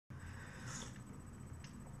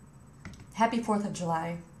Happy 4th of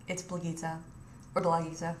July. It's Blagita, or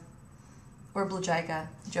Blagita, or Blajika,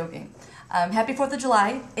 joking. Happy 4th of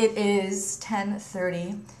July. It is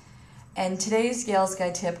 10:30, and today's Gals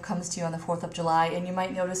Guide tip comes to you on the 4th of July, and you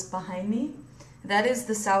might notice behind me, that is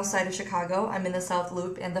the south side of Chicago. I'm in the South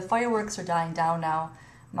Loop, and the fireworks are dying down now.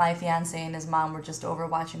 My fiance and his mom were just over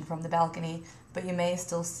watching from the balcony, but you may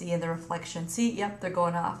still see in the reflection. See, yep, they're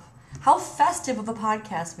going off. How festive of a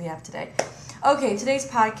podcast we have today. Okay, today's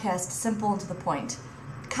podcast, simple and to the point.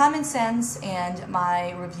 Common sense and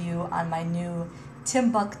my review on my new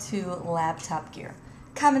Timbuktu laptop gear.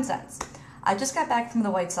 Common sense. I just got back from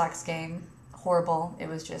the White Sox game. Horrible. It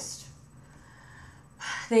was just...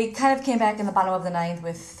 They kind of came back in the bottom of the ninth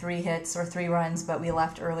with 3 hits or 3 runs, but we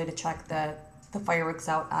left early to check the fireworks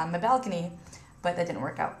out on my balcony, but that didn't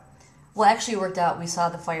work out. Well, actually it worked out. We saw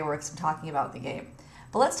the fireworks and talking about the game.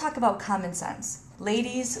 But let's talk about common sense.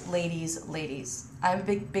 Ladies, ladies, ladies. I'm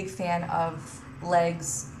a big fan of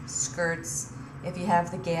legs, skirts. If you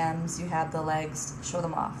have the gams, you have the legs, show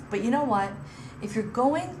them off. But you know what? If you're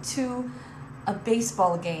going to a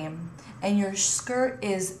baseball game and your skirt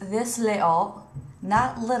is this little,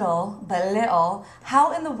 not little, but little,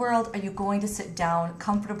 how in the world are you going to sit down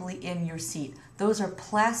comfortably in your seat? Those are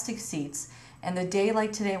plastic seats. And the day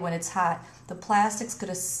like today when it's hot, the plastic's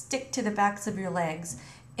going to stick to the backs of your legs.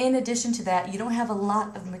 In addition to that, you don't have a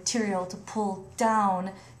lot of material to pull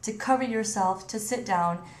down, to cover yourself, to sit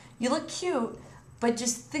down. You look cute, but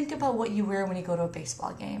just think about what you wear when you go to a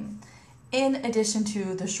baseball game. In addition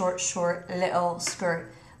to the short, little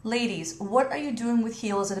skirt. Ladies, what are you doing with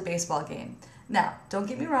heels at a baseball game? Now, don't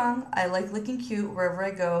get me wrong, I like looking cute wherever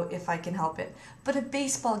I go if I can help it. But a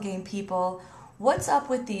baseball game, people, what's up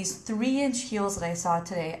with these 3-inch heels that I saw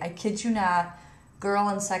today? I kid you not, girl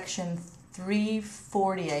in section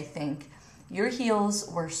 340, I think. Your heels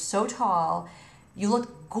were so tall. You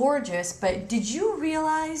looked gorgeous, but did you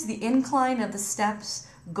realize the incline of the steps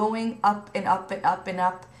going up and up and up and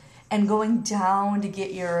up and going down to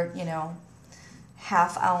get your,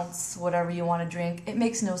 half ounce, whatever you want to drink? It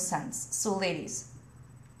makes no sense. So ladies,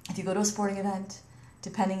 if you go to a sporting event,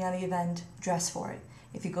 depending on the event, dress for it.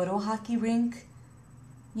 If you go to a hockey rink,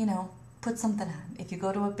 put something on. If you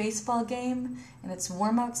go to a baseball game and it's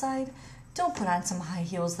warm outside, don't put on some high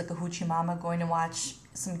heels like a hoochie mama going to watch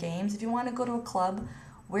some games. If you want to go to a club,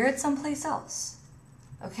 wear it someplace else.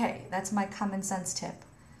 Okay, that's my common sense tip.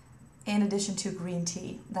 In addition to green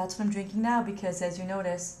tea. That's what I'm drinking now because as you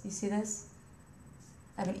notice, you see this?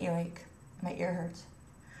 I have an earache. My ear hurts.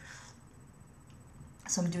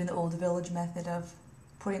 So I'm doing the old village method of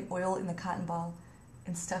putting oil in the cotton ball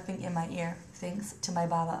and stuffing in my ear, thanks to my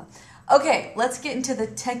baba. Okay, let's get into the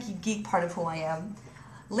techie geek part of who I am.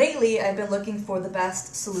 Lately, I've been looking for the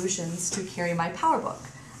best solutions to carry my PowerBook.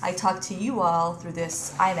 I talked to you all through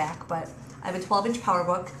this iMac, but I have a 12-inch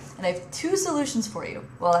PowerBook, and I have 2 solutions for you.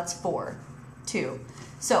 Well, that's 4. 2.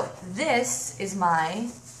 So, this is my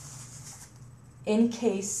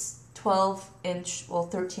in-case 12-inch,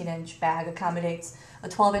 13-inch bag. Accommodates a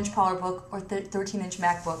 12-inch PowerBook or 13-inch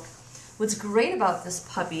MacBook. What's great about this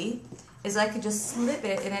puppy is I could just slip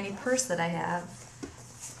it in any purse that I have,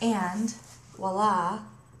 and voila,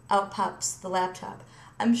 out pops the laptop.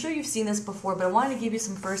 I'm sure you've seen this before, but I wanted to give you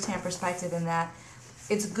some first-hand perspective in that.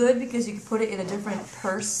 It's good because you can put it in a different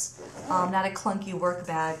purse, not a clunky work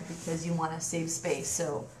bag because you want to save space.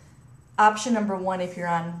 So option number 1 if you're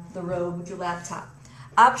on the road with your laptop.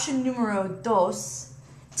 Option numero dos,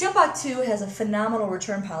 Timbuktu has a phenomenal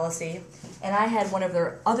return policy, and I had one of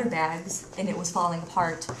their other bags and it was falling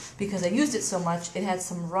apart because I used it so much. It had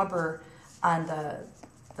some rubber on the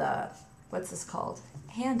what's this called?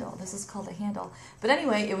 Handle. This is called a handle. But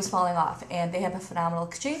anyway, it was falling off, and they have a phenomenal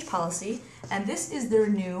exchange policy, and this is their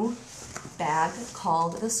new bag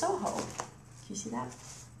called the Soho. Can you see that?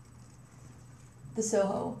 The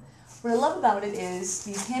Soho. What I love about it is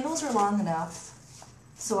these handles are long enough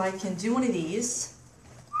so I can do one of these,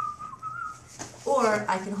 or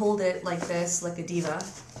I can hold it like this, like a diva.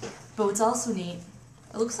 But what's also neat,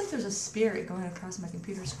 it looks like there's a spirit going across my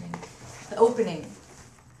computer screen. The opening.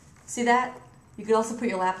 See that? You could also put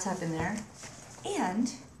your laptop in there. And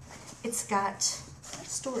it's got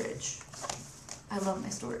storage. I love my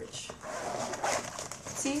storage.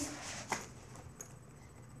 See?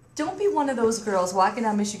 Don't be one of those girls walking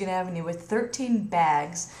down Michigan Avenue with 13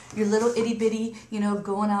 bags, your little itty bitty,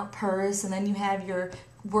 going out purse, and then you have your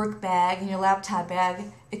work bag and your laptop bag.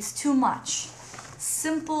 It's too much.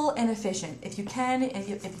 Simple and efficient. If you can, and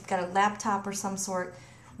if you've got a laptop or some sort,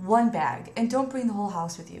 1 bag, and don't bring the whole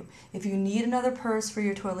house with you. If you need another purse for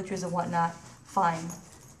your toiletries and whatnot, fine.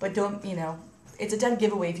 But don't, it's a dead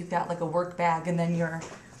giveaway if you've got like a work bag and then your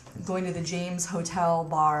going to the James Hotel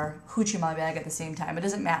bar, hoochie my bag at the same time. It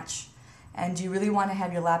doesn't match. And do you really want to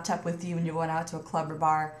have your laptop with you when you're going out to a club or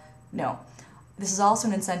bar? No. This is also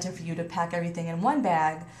an incentive for you to pack everything in one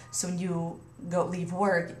bag, so when you leave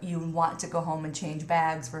work, you want to go home and change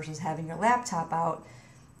bags versus having your laptop out.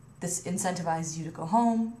 This incentivizes you to go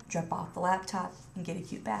home, drop off the laptop, and get a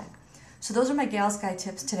cute bag. So those are my Gals Guide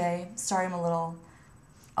tips today. Sorry I'm a little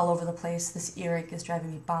all over the place. This earache is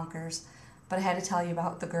driving me bonkers. But I had to tell you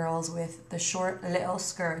about the girls with the short little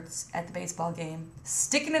skirts at the baseball game,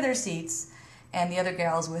 sticking to their seats, and the other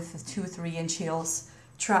gals with the 2-3-inch heels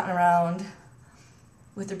trotting around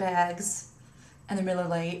with their bags and their Miller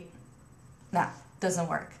Lite. Nah, doesn't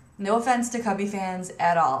work. No offense to Cubby fans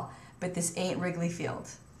at all, but this ain't Wrigley Field.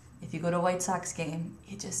 If you go to a White Sox game,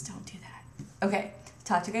 you just don't do that. Okay,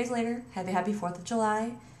 talk to you guys later. Have a happy 4th of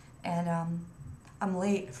July. And I'm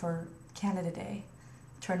late for Canada Day.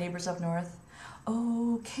 To our neighbors up north.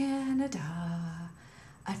 Oh, Canada,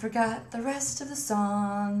 I forgot the rest of the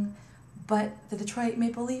song, but the Detroit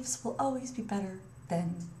Maple Leafs will always be better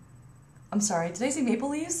than... I'm sorry, did I say Maple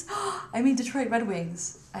Leafs? I mean Detroit Red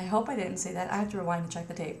Wings. I hope I didn't say that. I have to rewind and check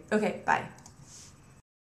the tape. Okay, bye.